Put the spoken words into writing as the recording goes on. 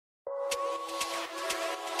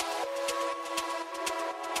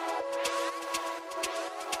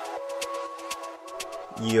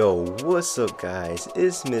Yo, what's up guys,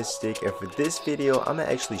 it's Mystic, and for this video I'm gonna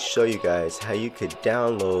actually show you guys how you could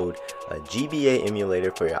download a GBA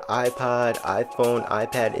emulator for your iPod, iPhone,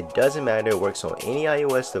 iPad. It doesn't matter, it works on any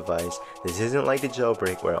iOS device. This isn't like the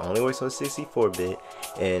Jailbreak where it only works on 64-bit,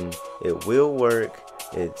 and it will work.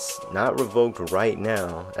 It's not revoked right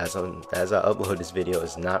now. As I upload this video,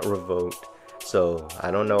 it's not revoked. So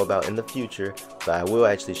I don't know about in the future, but I will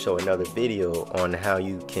actually show another video on how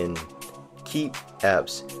you can keep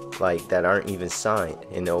apps like that aren't even signed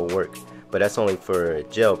and they'll work, but that's only for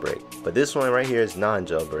Jailbreak. But this one right here is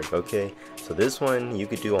non-Jailbreak. Okay, so this one you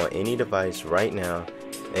could do on any device right now,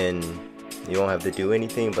 and you don't have to do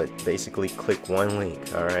anything but basically click one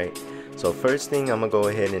link. Alright, so first thing, I'm gonna go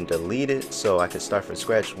ahead and delete it so I can start from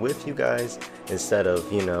scratch with you guys instead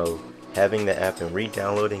of, you know, having the app and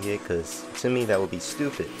re-downloading it, because to me that would be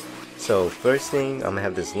stupid. So first thing, I'm gonna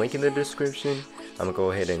have this link in the description. I'm gonna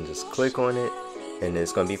go ahead and just click on it, and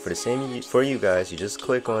it's gonna be for the same for you guys. You just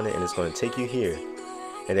click on it and it's gonna take you here,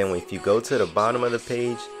 and then if you go to the bottom of the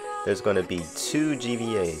page, there's gonna be two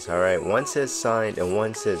GBAs. Alright, one says signed and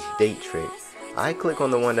one says date trick. I click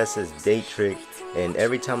on the one that says date trick, and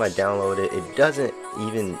every time I download it, it doesn't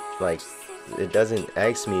even it doesn't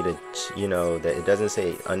ask me to, you know, that it doesn't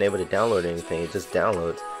say unable to download anything. It just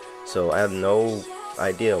downloads. So I have no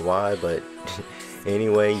idea why, but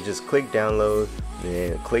anyway, you just click download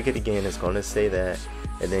and click it again. It's going to say that,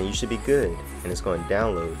 and then you should be good, and it's going to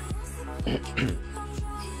download.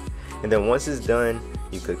 And then once it's done,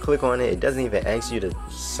 you could click on it. It doesn't even ask you to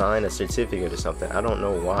sign a certificate or something. I don't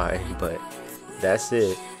know why, but that's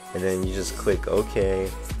it. And then you just click OK,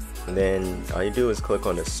 and then all you do is click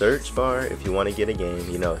on the search bar if you want to get a game.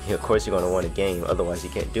 You know, of course you're going to want a game, otherwise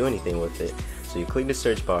you can't do anything with it. So you click the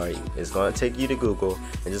search bar, it's going to take you to Google,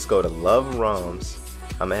 and just go to Love ROMs.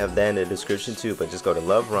 I'm going to have that in the description too, but just go to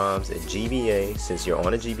Love ROMs at GBA, since you're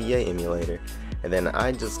on a GBA emulator. And then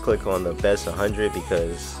I just click on the best 100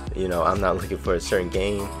 because, you know, I'm not looking for a certain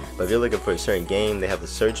game. But if you're looking for a certain game, they have the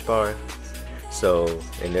search bar. So,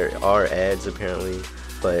 and there are ads apparently.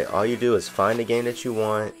 But all you do is find the game that you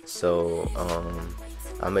want. So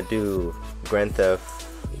I'm going to do Grand Theft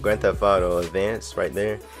Auto Advanced right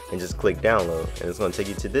there, and just click download, and it's going to take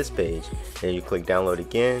you to this page. Then you click download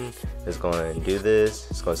again, it's going to do this,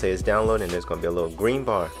 it's going to say it's downloading, and there's going to be a little green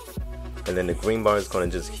bar, and then the green bar is going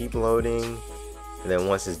to just keep loading, and then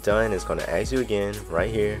once it's done, it's going to ask you again right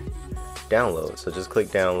here, download. So just click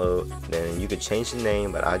download, then you could change the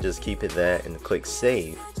name, but I just keep it that, and click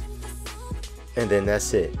save, and then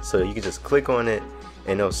that's it. So you can just click on it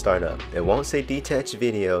and it'll start up. It won't say detached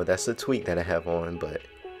video, that's a tweak that I have on, but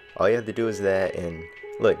all you have to do is that, and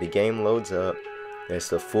look, the game loads up. It's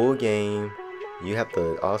the full game. You have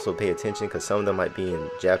to also pay attention because some of them might be in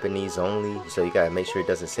Japanese only, so you gotta make sure it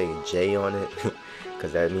doesn't say J on it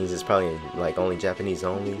because that means it's probably like only Japanese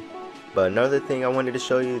only. But another thing I wanted to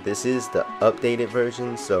show you, this is the updated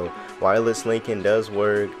version, so wireless linking does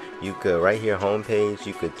work. You could, right here, homepage,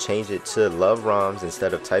 you could change it to Love ROMs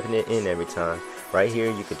instead of typing it in every time. Right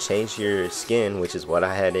here you could change your skin, which is what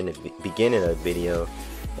I had in the beginning of the video.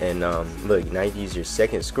 And look, now you use your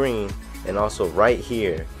second screen. And also right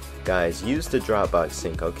here, guys, use the Dropbox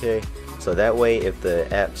sync, okay? So that way if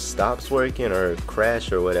the app stops working or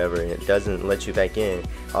crash or whatever, and it doesn't let you back in,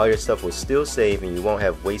 all your stuff will still save and you won't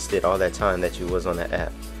have wasted all that time that you was on the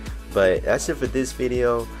app. But that's it for this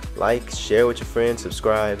video. Like, share with your friends,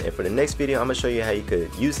 subscribe, and for the next video I'm gonna show you how you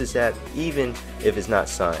could use this app even if it's not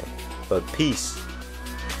signed. But peace.